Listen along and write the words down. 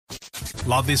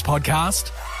Love this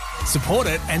podcast? Support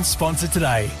it and sponsor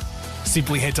today.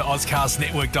 Simply head to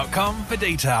ozcastnetwork.com for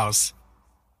details.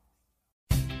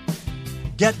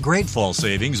 Get great fall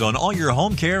savings on all your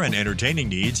home care and entertaining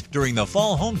needs during the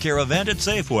Fall Home Care event at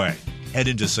Safeway. Head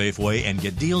into Safeway and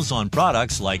get deals on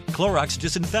products like Clorox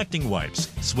disinfecting wipes,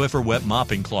 Swiffer wet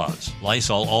mopping cloths,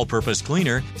 Lysol all-purpose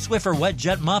cleaner, Swiffer wet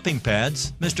jet mopping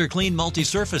pads, Mr. Clean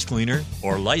multi-surface cleaner,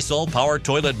 or Lysol power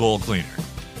toilet bowl cleaner.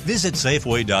 Visit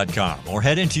Safeway.com or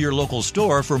head into your local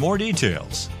store for more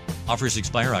details. Offers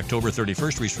expire October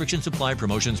 31st. Restrictions apply.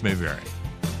 Promotions may vary.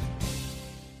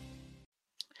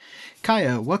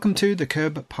 Kaya, welcome to the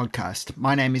Curb podcast.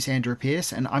 My name is Andrew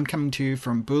Pearce and I'm coming to you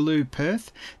from Bulu,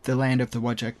 Perth, the land of the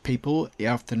Whadjuk people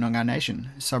of the Noongar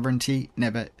Nation, sovereignty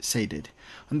never ceded.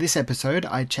 On this episode,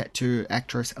 I chat to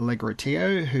actress Allegra,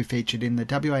 who featured in the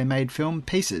WA-made film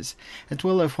Pieces, as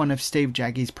well as one of Steve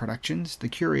Jagge's productions, The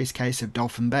Curious Case of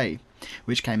Dolphin Bay,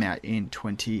 which came out in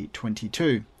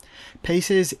 2022.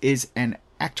 Pieces is an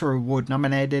Actor Award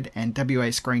nominated and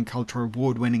WA Screen Culture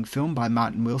Award winning film by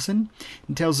Martin Wilson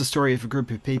and tells the story of a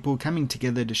group of people coming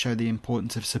together to show the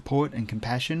importance of support and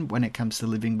compassion when it comes to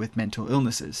living with mental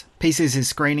illnesses. Pieces is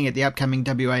screening at the upcoming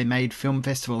WA Made Film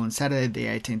Festival on Saturday the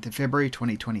 18th of February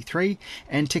 2023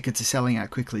 and tickets are selling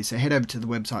out quickly, so head over to the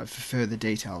website for further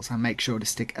details. I'll make sure to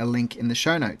stick a link in the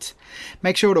show notes.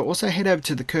 Make sure to also head over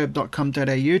to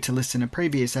thecurb.com.au to listen to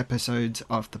previous episodes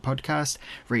of the podcast,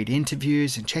 read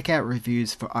interviews and check out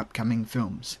reviews for upcoming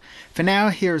films. For now,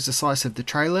 here is a slice of the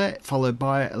trailer, followed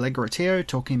by Allegra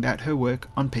talking about her work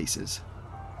on Pieces.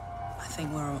 I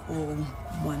think we're all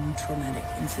one traumatic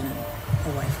incident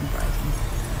away from breaking.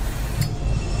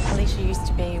 Alicia used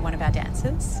to be one of our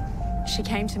dancers. She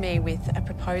came to me with a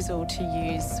proposal to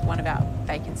use one of our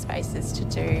vacant spaces to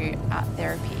do art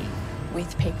therapy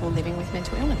with people living with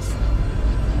mental illness.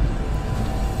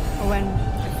 When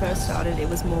it first started, it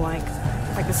was more like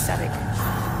a static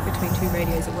between two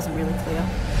radios. It wasn't really clear.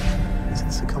 Is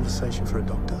this a conversation for a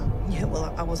doctor? Yeah,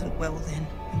 well, I wasn't well then.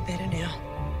 I'm better now.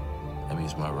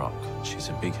 Emmy's my rock. She's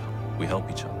a big help. We help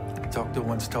each other. The doctor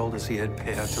once told us he had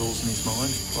power tools in his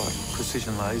mind, like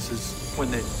precision lasers.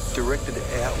 When they're directed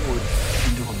outward,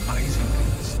 can do amazing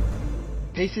things.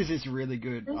 Pieces is really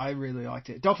good. I really liked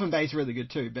it. Dolphin Bay is really good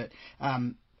too, but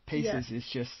Pieces is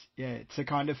just, it's the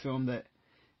kind of film that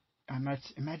I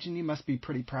imagine you must be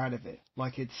pretty proud of it.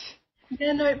 Like it's...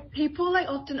 Yeah, no, people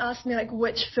often ask me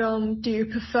which film do you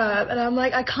prefer, and I'm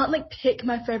I can't pick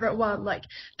my favorite one.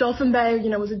 Dolphin Bay,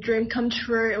 was a dream come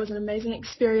true. It was an amazing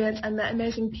experience. I met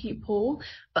amazing people,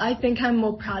 but I think I'm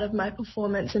more proud of my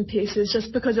performance in Pieces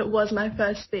just because it was my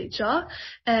first feature,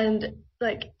 and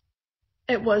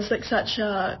it was such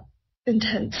a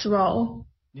intense role.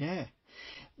 Yeah.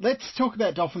 Let's talk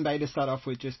about Dolphin Bay to start off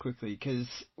with just quickly, because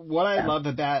what I love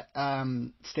about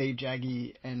Steve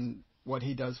Jagge and what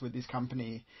he does with his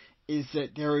company is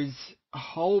that there is a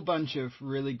whole bunch of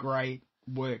really great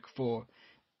work for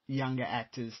younger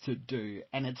actors to do,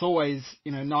 and it's always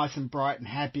nice and bright and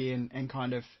happy and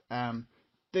kind of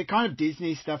the kind of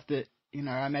Disney stuff that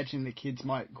I imagine the kids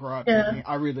might grow up thinking,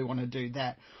 I really want to do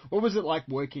that. What was it like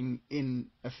working in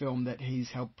a film that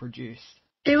he's helped produce?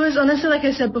 It was honestly, like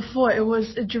I said before, it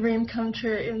was a dream come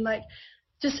true, and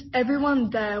just everyone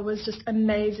there was just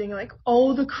amazing.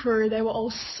 All the crew, they were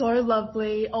all so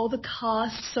lovely. All the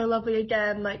cast, so lovely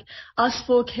again. Us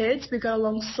four kids, we got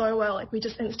along so well. We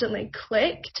just instantly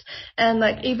clicked. And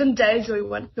even days we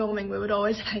weren't filming, we would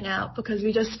always hang out because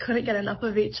we just couldn't get enough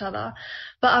of each other.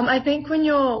 But I think when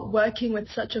you're working with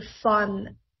such a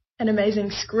fun and amazing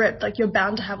script, you're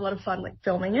bound to have a lot of fun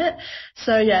filming it.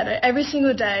 So every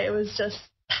single day it was just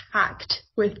packed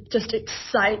with just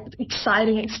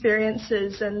exciting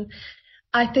experiences, and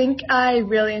I think I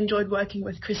really enjoyed working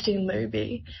with Christine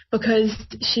Luby because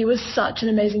she was such an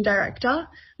amazing director.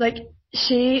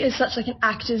 She is such an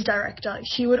actor's director.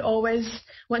 She would always,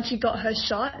 once she got her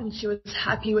shot and she was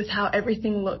happy with how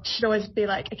everything looked, she'd always be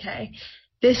okay,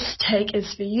 this take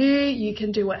is for you. You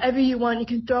can do whatever you want. You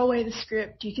can throw away the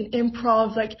script. You can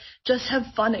improv. Just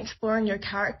have fun exploring your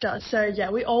character. So,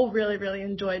 we all really, really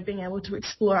enjoyed being able to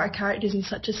explore our characters in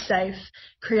such a safe,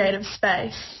 creative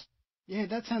space. Yeah,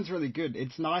 that sounds really good.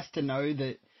 It's nice to know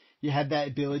that you have that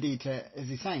ability to, as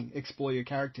you're saying, explore your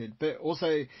character, but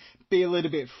also be a little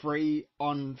bit free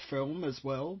on film as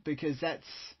well, because that's,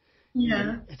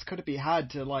 it's got to be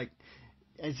hard to,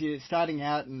 as you're starting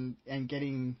out and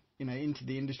getting into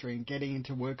the industry and getting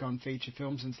into work on feature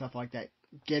films and stuff like that,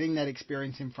 getting that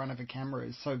experience in front of a camera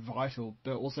is so vital,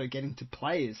 but also getting to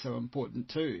play is so important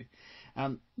too.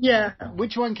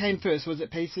 Which one came first? Was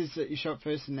it Pieces that you shot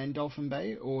first and then Dolphin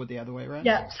Bay, or the other way around?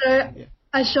 Yeah, so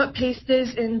I shot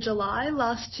Pieces in July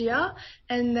last year,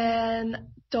 and then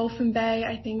Dolphin Bay,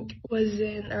 I think, was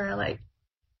in around like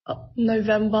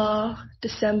November,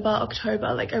 December,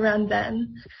 October, like around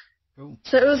then. Cool.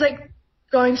 So it was like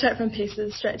going straight from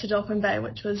Pieces straight to Dolphin Bay,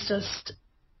 which was just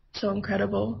so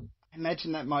incredible. I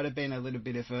imagine that might have been a little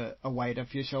bit of a weight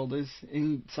off your shoulders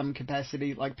in some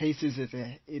capacity. Like Pieces,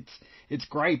 it's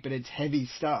great, but it's heavy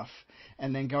stuff.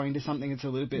 And then going to something that's a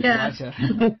little bit lighter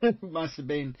must have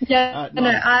been nice. No,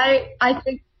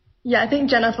 I think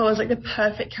Jennifer was like the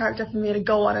perfect character for me to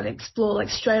go on and explore like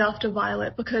straight after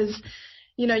Violet, because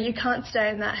you know you can't stay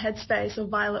in that headspace of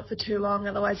Violet for too long,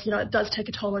 otherwise you know it does take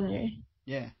a toll on you.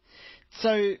 Yeah.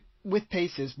 So with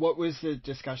Pieces, what was the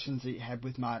discussions that you had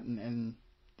with Martin and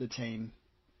the team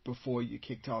before you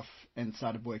kicked off and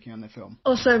started working on the film?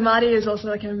 Also, Marty is also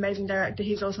like an amazing director.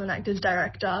 He's also an actor's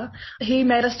director. He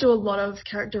made us do a lot of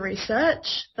character research,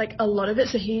 like a lot of it.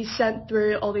 So he sent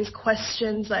through all these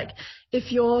questions, like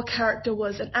if your character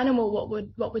was an animal,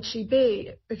 what would she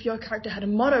be? If your character had a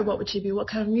motto, what would she be? What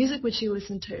kind of music would she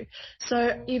listen to?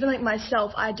 So even like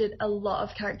myself, I did a lot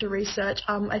of character research.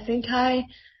 I think I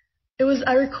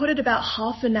recorded about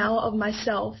half an hour of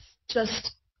myself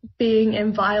just being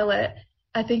in Violet.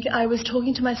 I think I was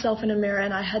talking to myself in a mirror,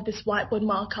 and I had this whiteboard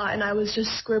marker, and I was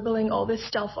just scribbling all this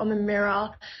stuff on the mirror,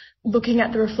 looking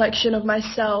at the reflection of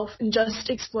myself and just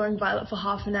exploring Violet for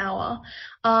half an hour.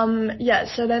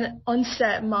 So then on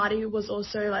set, Marty was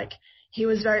also like, he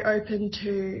was very open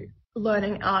to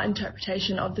learning our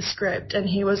interpretation of the script, and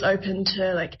he was open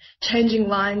to like changing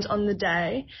lines on the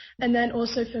day. And then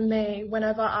also for me,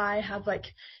 whenever I have like,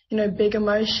 you know, big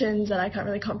emotions that I can't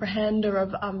really comprehend, or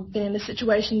I've been in a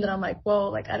situation that I'm like, whoa,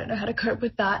 like I don't know how to cope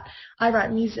with that, I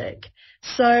write music.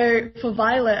 So for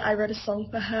Violet, I wrote a song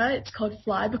for her. It's called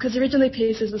Fly, because originally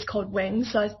Pieces was called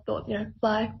Wings. So I thought, you know,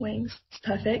 Fly, Wings, it's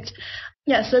perfect.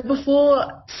 Yeah, so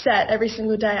before set, every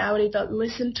single day, I would either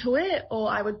listen to it or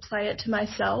I would play it to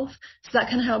myself. So that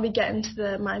kind of helped me get into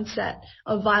the mindset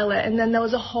of Violet. And then there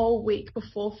was a whole week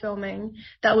before filming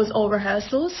that was all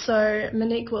rehearsals. So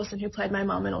Monique Wilson, who played my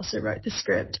mum and also wrote the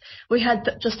script, we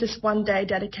had just this one day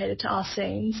dedicated to our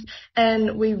scenes,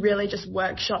 and we really just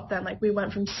workshopped them. Like we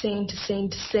went from scene to scene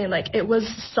to scene. Like it was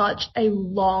such a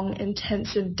long,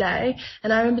 intensive day.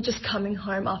 And I remember just coming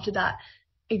home after that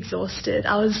exhausted.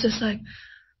 I was just like,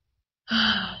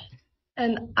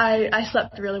 and I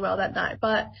slept really well that night.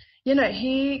 But, you know,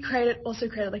 he also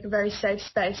created like a very safe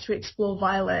space to explore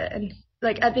Violet. And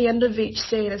like at the end of each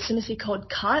scene, as soon as he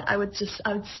called cut, I would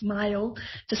smile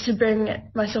just to bring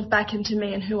myself back into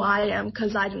me and who I am,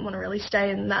 because I didn't want to really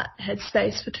stay in that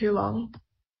headspace for too long.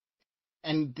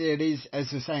 And it is,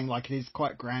 as you're saying, like it is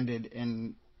quite grounded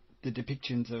in the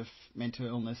depictions of mental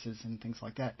illnesses and things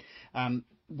like that.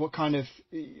 What kind of,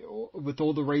 with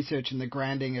all the research and the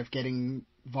grounding of getting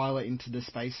Violet into the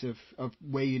space of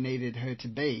where you needed her to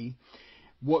be,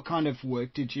 what kind of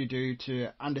work did you do to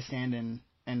understand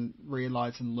and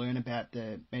realise and learn about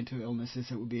the mental illnesses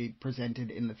that would be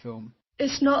presented in the film?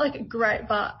 It's not like great,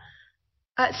 but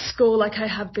at school, like I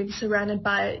have been surrounded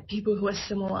by people who are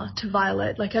similar to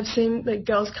Violet. Like I've seen like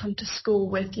girls come to school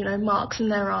with, you know, marks in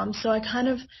their arms. So I kind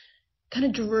of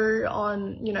drew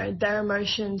on, you know, their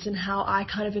emotions and how I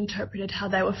kind of interpreted how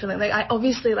they were feeling. Like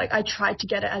I tried to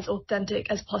get it as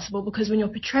authentic as possible, because when you're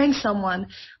portraying someone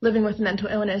living with mental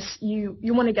illness, you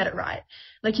want to get it right.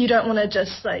 Like you don't want to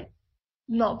just like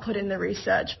not put in the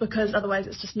research, because otherwise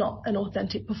it's just not an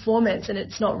authentic performance and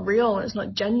it's not real and it's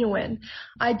not genuine.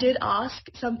 I did ask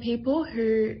some people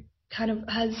who kind of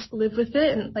has lived with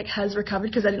it and like has recovered,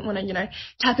 because I didn't want to, you know,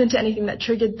 tap into anything that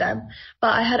triggered them.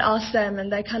 But I had asked them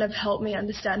and they kind of helped me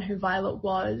understand who Violet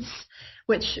was,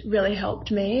 which really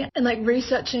helped me. And like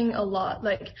researching a lot,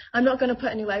 like I'm not going to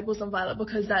put any labels on Violet,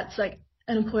 because that's like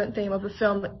an important theme of the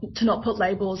film, to not put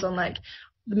labels on like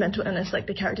the mental illness like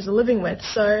the characters are living with.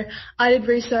 So I did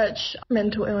research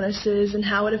mental illnesses and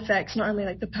how it affects not only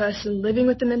like the person living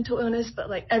with the mental illness, but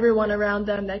like everyone around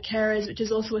them, their carers, which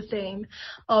is also a theme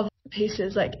of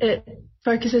Pieces. Like it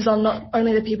focuses on not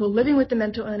only the people living with the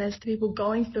mental illness, the people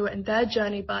going through it and their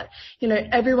journey, but, you know,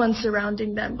 everyone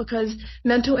surrounding them, because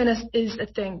mental illness is a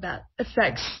thing that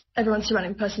affects everyone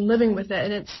surrounding the person living with it.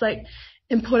 And it's like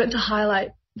important to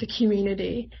highlight the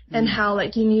community and how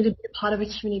like you need to be a part of a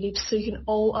community so you can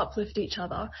all uplift each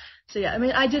other. So yeah, I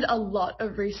mean, I did a lot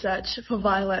of research for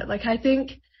Violet. Like I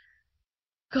think,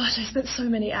 gosh, I spent so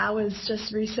many hours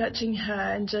just researching her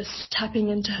and just tapping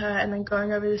into her and then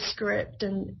going over the script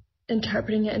and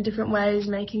interpreting it in different ways,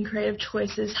 making creative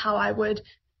choices, how I would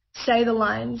say the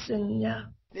lines. And yeah,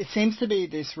 It seems to be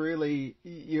this really,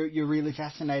 you're really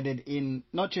fascinated in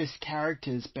not just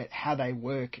characters, but how they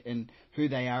work and who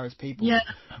they are as people. Yeah.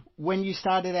 When you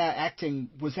started out acting,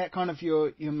 was that kind of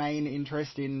your main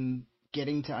interest in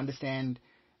getting to understand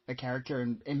a character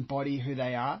and embody who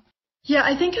they are? Yeah,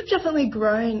 I think I've definitely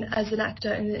grown as an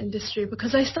actor in the industry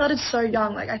because I started so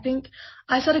young. Like, I think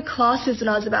I started classes when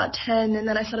I was about 10 and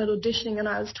then I started auditioning when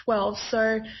I was 12.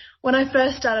 So when I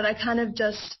first started, I kind of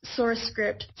just saw a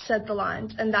script, said the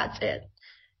lines, and that's it.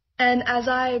 And as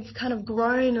I've kind of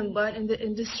grown and learned in the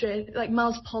industry, like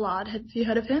Miles Pollard, have you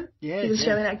heard of him? Yeah, He's an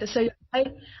Australian actor. So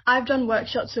I've done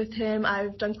workshops with him,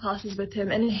 I've done classes with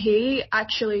him, and he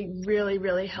actually really,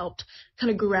 really helped kind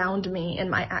of ground me in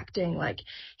my acting. Like,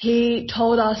 he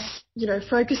told us,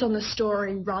 focus on the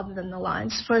story rather than the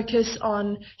lines. Focus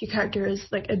on your character's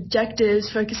like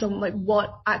objectives. Focus on like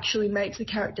what actually makes a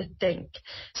character think.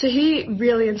 So he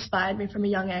really inspired me from a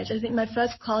young age. I think my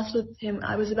first class with him,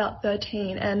 I was about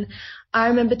 13, and I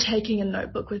remember taking a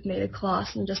notebook with me to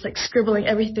class and just like scribbling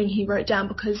everything he wrote down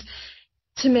because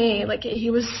to me, like, he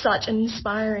was such an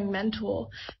inspiring mentor.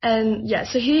 And yeah,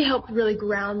 so he helped really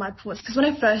ground my performance because when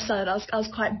I first started, I was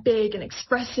quite big and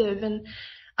expressive, and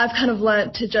I've kind of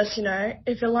learnt to just,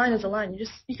 if a line is a line,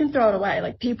 you can throw it away.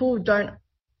 Like, people don't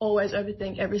always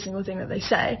overthink every single thing that they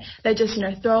say. They just,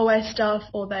 throw away stuff,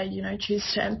 or they, choose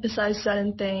to emphasize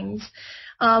certain things.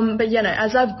 But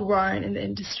as I've grown in the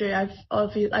industry, I've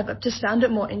just found it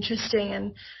more interesting,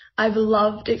 and I've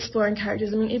loved exploring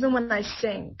characters. I mean, even when I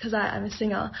sing, because I'm a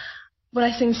singer, when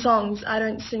I sing songs, I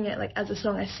don't sing it like as a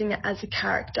song, I sing it as a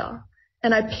character.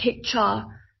 And I picture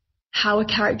how a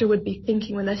character would be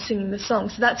thinking when they're singing the song.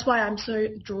 So that's why I'm so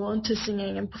drawn to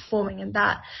singing and performing in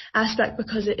that aspect,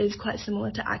 because it is quite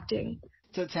similar to acting.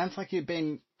 So it sounds like you've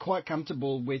been quite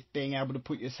comfortable with being able to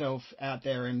put yourself out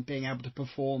there and being able to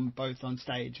perform both on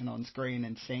stage and on screen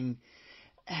and sing.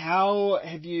 How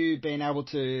have you been able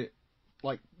to,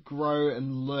 like, grow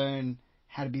and learn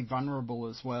how to be vulnerable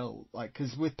as well? Like,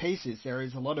 because with pieces, there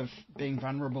is a lot of being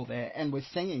vulnerable there, and with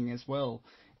singing as well,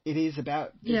 it is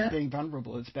about being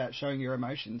vulnerable. It's about showing your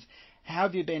emotions. How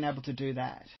have you been able to do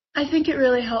that? I think it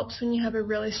really helps when you have a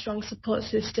really strong support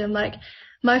system. Like,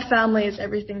 my family is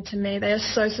everything to me. They are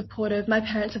so supportive. My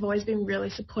parents have always been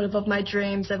really supportive of my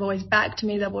dreams. They've always backed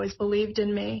me. They've always believed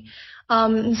in me.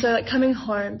 And so, like, coming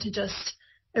home to just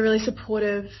a really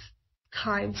supportive,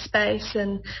 kind space,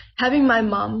 and having my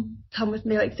mum come with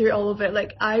me, like, through all of it.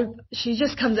 Like, she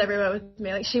just comes everywhere with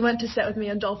me. Like, she went to set with me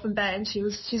on Dolphin Bay, and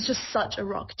she's just such a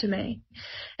rock to me.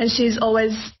 And she's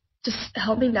always just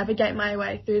helped me navigate my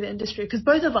way through the industry, because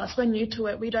both of us, we're new to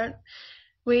it.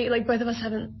 Both of us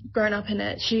haven't grown up in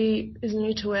it. She is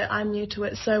new to it, I'm new to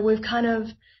it. So we've kind of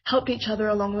helped each other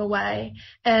along the way.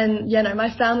 And,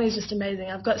 my family is just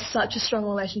amazing. I've got such a strong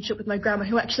relationship with my grandma,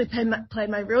 who actually played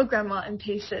my real grandma in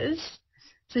pieces.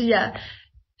 So yeah,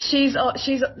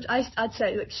 I'd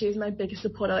say, like, she's my biggest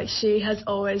supporter. Like, she has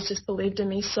always just believed in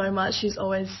me so much. She's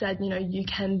always said, you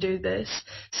can do this.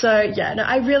 So yeah, no,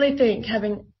 I really think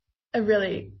having a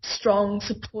really strong,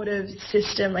 supportive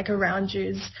system, like, around you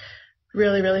is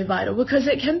really, really vital, because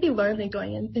it can be lonely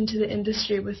going into the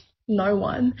industry with no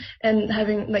one and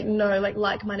having, like, no, like,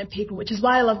 like-minded people, which is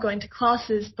why I love going to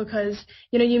classes, because,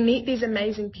 you meet these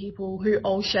amazing people who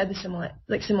all share the similar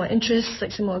interests,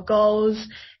 like, similar goals.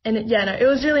 And it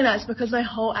was really nice, because my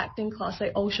whole acting class,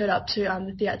 they all showed up to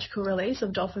the theatrical release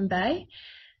of Dolphin Bay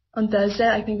on Thursday.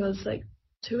 I think it was like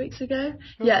 2 weeks ago.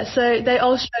 Yeah, so they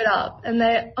all showed up, and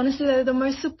they're the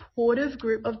most supportive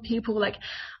group of people. Like,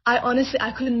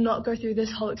 I could not go through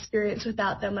this whole experience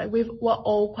without them. Like, we're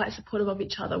all quite supportive of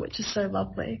each other, which is so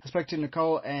lovely. I spoke to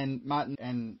Nicole and Martin,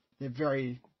 and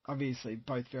they're obviously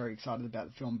both very excited about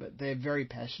the film, but they're very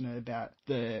passionate about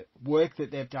the work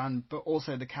that they've done, but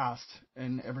also the cast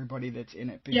and everybody that's in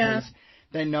it, because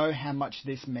they know how much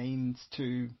this means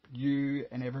to you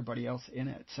and everybody else in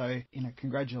it. So,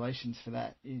 congratulations for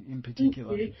that in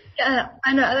particular. Yeah,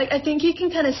 I know. Like, I think you can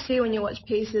kind of see when you watch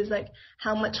pieces, like,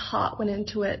 how much heart went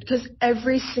into it, because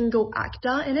every single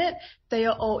actor in it, they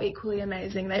are all equally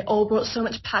amazing. They all brought so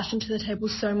much passion to the table,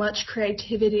 so much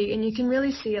creativity, and you can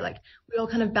really see it. Like, we all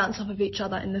kind of bounce off of each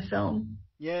other in the film.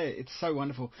 Yeah, it's so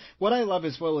wonderful. What I love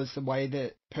as well is the way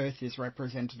that Perth is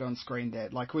represented on screen there.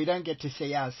 Like, we don't get to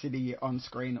see our city on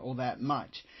screen all that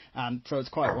much. So it's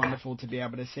quite wonderful to be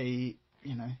able to see,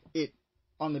 it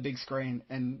on the big screen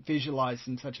and visualised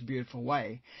in such a beautiful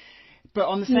way. But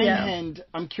on the same hand,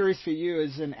 I'm curious for you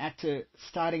as an actor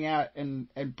starting out and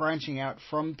branching out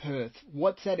from Perth,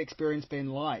 what's that experience been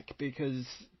like? Because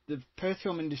the Perth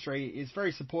film industry is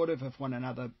very supportive of one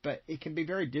another, but it can be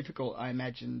very difficult, I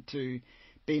imagine, to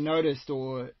be noticed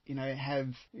or,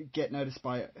 get noticed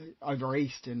by over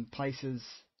East and places,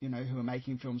 who are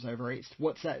making films over East.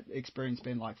 What's that experience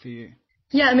been like for you?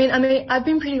 Yeah, I mean, I've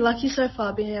been pretty lucky so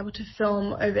far being able to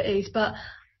film over East, but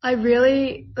I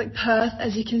really, like Perth,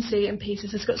 as you can see in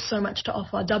pieces, has got so much to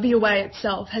offer. WA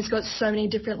itself has got so many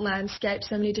different landscapes,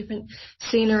 so many different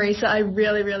scenery, so I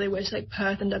really, really wish like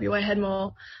Perth and WA had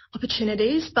more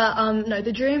opportunities. But no,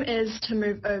 the dream is to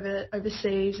move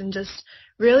overseas and just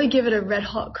really give it a red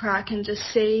hot crack and just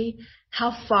see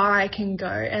how far I can go.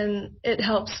 And it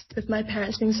helps with my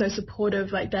parents being so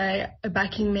supportive, like they are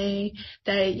backing me.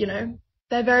 They're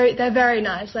very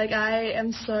nice. Like I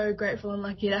am so grateful and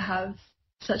lucky to have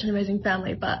such an amazing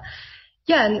family. But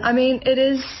yeah, I mean, it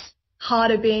is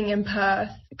harder being in Perth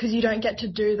because you don't get to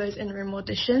do those in-room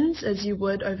auditions as you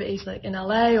would over East, like in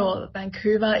LA or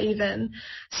Vancouver even.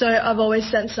 So I've always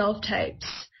sent self-tapes.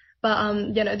 But,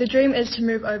 the dream is to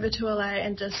move over to LA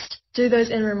and just do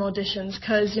those in-room auditions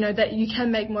because, that you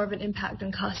can make more of an impact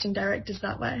on casting directors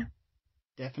that way.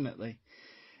 Definitely.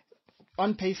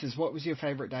 On Pieces, what was your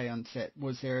favourite day on set?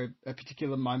 Was there a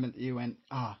particular moment that you went,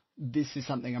 this is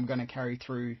something I'm going to carry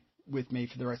through with me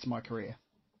for the rest of my career?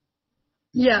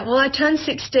 Yeah, well, I turned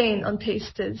 16 on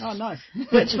Pieces. Oh, nice.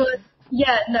 Which was,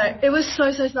 it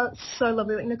was so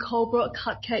lovely. Like Nicole brought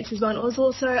cupcakes as well. And it was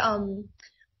also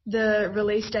the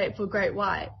release date for Great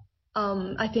White.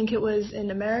 I think it was in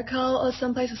America or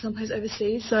someplace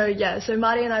overseas. So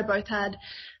Marty and I both had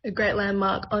a great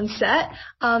landmark on set.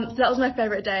 So that was my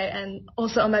favorite day. And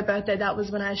also on my birthday, that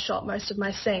was when I shot most of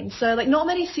my scenes. So like not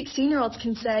many 16-year-olds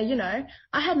can say,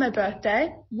 I had my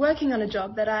birthday working on a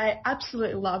job that I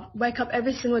absolutely love, wake up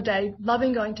every single day,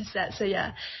 loving going to set. So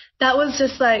yeah, that was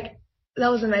just like, that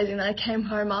was amazing. Then I came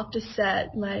home after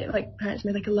set. My parents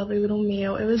made like a lovely little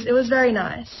meal. It was very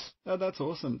nice. Oh, that's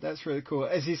awesome. That's really cool.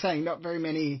 As you're saying, not very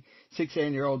many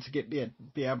 16-year-olds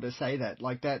be able to say that.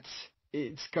 Like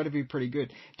it's got to be pretty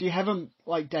good. Do you have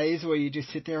like days where you just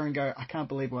sit there and go, I can't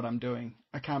believe what I'm doing.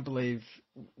 I can't believe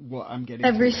what I'm getting.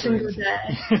 Every single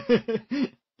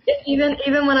day. Even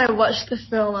when I watch the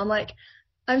film,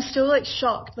 I'm still like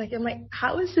shocked. Like I'm like,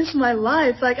 how is this my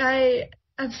life? Like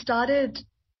I've started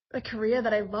a career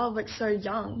that I love like so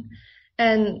young,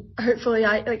 and hopefully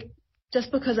just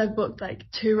because I've booked like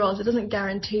 2 roles, it doesn't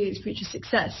guarantee future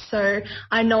success. So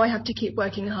I know I have to keep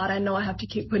working hard. I know I have to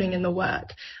keep putting in the work.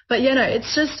 But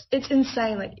it's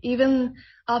insane. Like even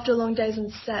after long days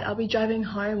on set, I'll be driving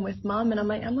home with Mum and I'm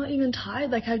like, I'm not even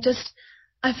tired. Like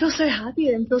I feel so happy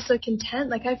and feel so content.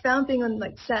 Like I found being on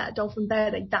like set at Dolphin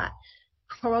Bay, like that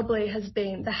probably has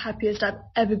been the happiest I've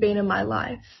ever been in my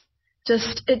life.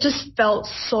 It just felt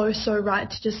so right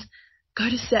to just go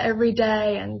to set every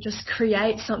day and just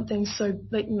create something so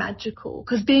like magical.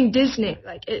 Because being Disney,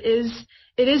 like it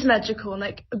is magical. And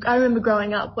like I remember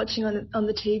growing up watching on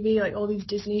the TV like all these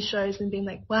Disney shows and being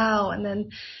like, wow. And then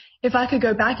if I could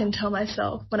go back and tell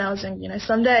myself when I was young,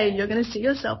 someday you're going to see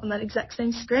yourself on that exact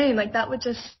same screen, like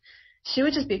she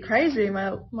would just be crazy,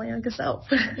 my younger self.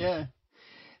 Yeah.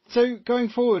 So going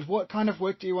forward, what kind of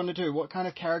work do you want to do? What kind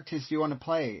of characters do you want to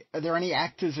play? Are there any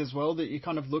actors as well that you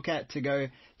kind of look at to go,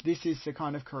 this is the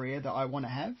kind of career that I want to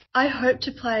have? I hope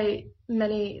to play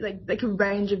many, like a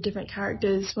range of different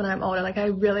characters when I'm older. Like I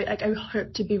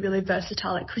hope to be really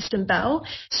versatile, like Kristen Bell.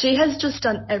 She has just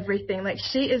done everything. Like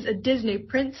she is a Disney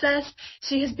princess.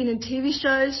 She has been in TV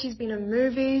shows. She's been in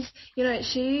movies.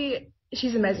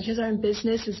 She's amazing. She has her own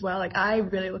business as well. Like I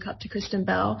really look up to Kristen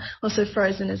Bell. Also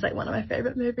Frozen is like one of my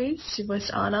favorite movies. She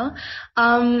voiced Anna.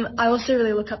 I also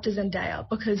really look up to Zendaya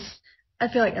because I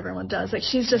feel like everyone does. Like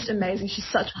she's just amazing. She's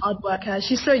such a hard worker.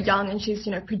 She's so young and she's,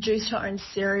 produced her own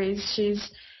series.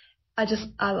 I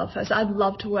love her. So I'd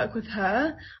love to work with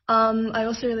her. I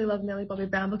also really love Millie Bobby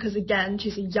Brown because again,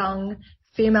 she's a young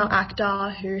female actor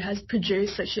who has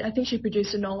produced, I think she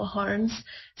produced Enola Holmes.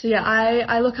 So yeah,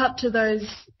 I look up to those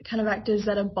kind of actors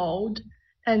that are bold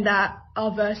and that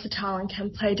are versatile and can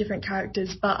play different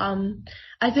characters. But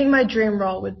I think my dream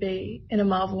role would be in a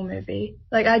Marvel movie.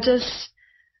 Like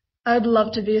I'd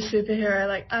love to be a superhero.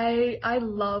 Like I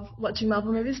love watching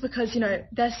Marvel movies because,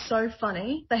 they're so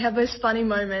funny. They have those funny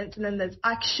moments and then there's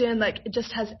action. Like it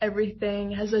just has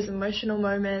everything. It has those emotional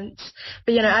moments.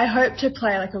 But, I hope to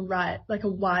play like a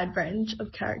wide range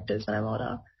of characters when I'm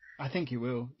older. I think you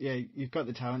will. Yeah, you've got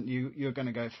the talent. You're going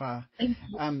to go far.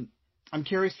 I'm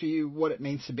curious for you what it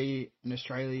means to be an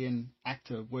Australian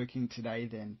actor working today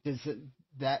then.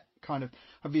 That kind of,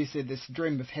 obviously this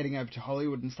dream of heading over to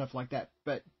Hollywood and stuff like that,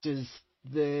 but does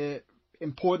the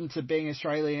importance of being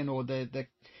Australian or the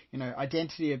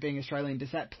identity of being Australian,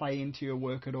 does that play into your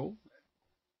work at all?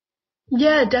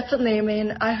 Yeah, definitely. I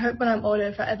mean, I hope when I'm older,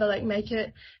 if I ever like make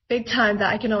it big time,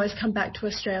 that I can always come back to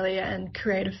Australia and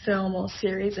create a film or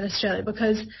series in Australia,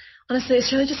 because honestly,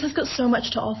 Australia just has got so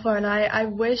much to offer, and I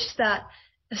wish that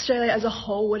Australia as a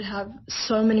whole would have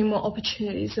so many more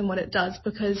opportunities than what it does,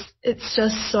 because it's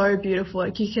just so beautiful.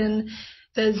 Like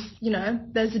there's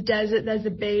a desert, there's a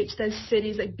beach, there's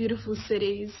cities, like beautiful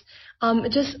cities.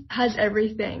 It just has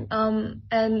everything.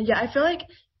 And yeah, I feel like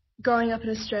growing up in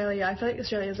Australia, I feel like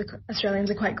Australians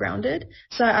are quite grounded.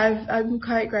 So I'm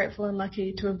quite grateful and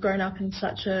lucky to have grown up in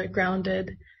such a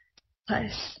grounded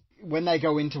place. When they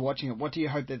go into watching it, what do you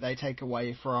hope that they take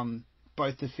away from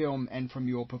both the film and from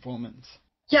your performance?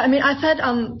 Yeah, I mean, I've had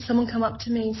someone come up to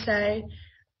me and say,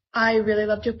 I really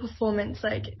loved your performance.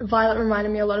 Like, Violet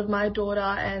reminded me a lot of my daughter,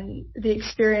 and the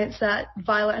experience that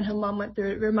Violet and her mum went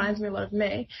through, it reminds me a lot of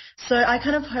me. So I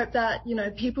kind of hope that,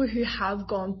 people who have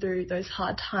gone through those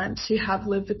hard times, who have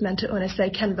lived with mental illness, they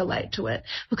can relate to it,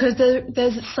 because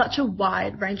there's such a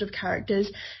wide range of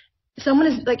characters.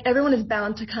 Everyone is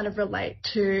bound to kind of relate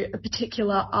to a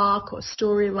particular arc or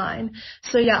storyline.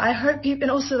 So yeah, I hope people,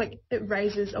 and also it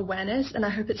raises awareness, and I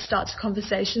hope it starts a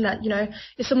conversation that,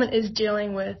 if someone is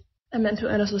dealing with a mental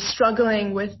illness or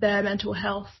struggling with their mental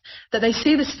health, that they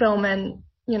see this film and,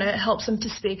 it helps them to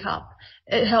speak up.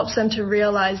 It helps them to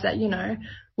realize that,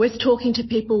 with talking to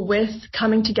people, with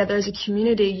coming together as a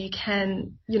community, you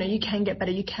can get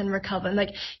better, you can recover.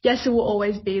 And yes, it will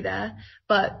always be there,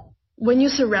 but when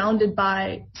you're surrounded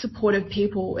by supportive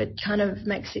people, it kind of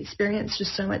makes the experience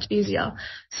just so much easier.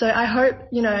 So I hope,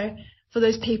 for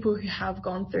those people who have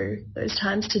gone through those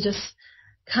times, to just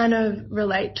kind of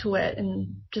relate to it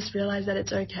and just realize that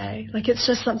it's okay. It's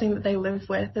just something that they live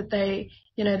with, that they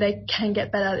can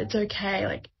get better. It's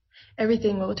okay.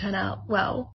 Everything will turn out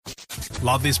well.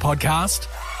 Love this podcast?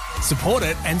 Support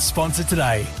it and sponsor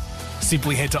today.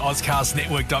 Simply head to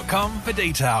AuscastNetwork.com for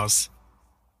details.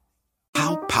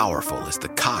 How powerful is the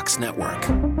Cox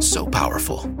Network? So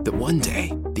powerful that one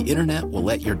day the internet will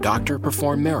let your doctor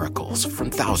perform miracles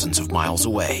from thousands of miles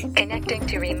away. Connecting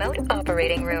to remote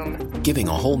operating room. Giving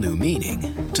a whole new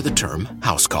meaning to the term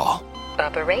house call.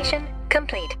 Operation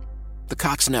complete. The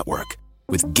Cox Network.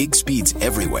 With gig speeds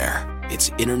everywhere. It's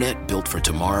internet built for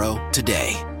tomorrow,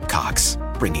 today. Cox.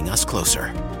 Bringing us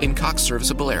closer. In Cox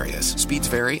serviceable areas, speeds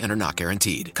vary and are not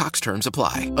guaranteed. Cox terms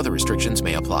apply. Other restrictions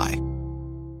may apply.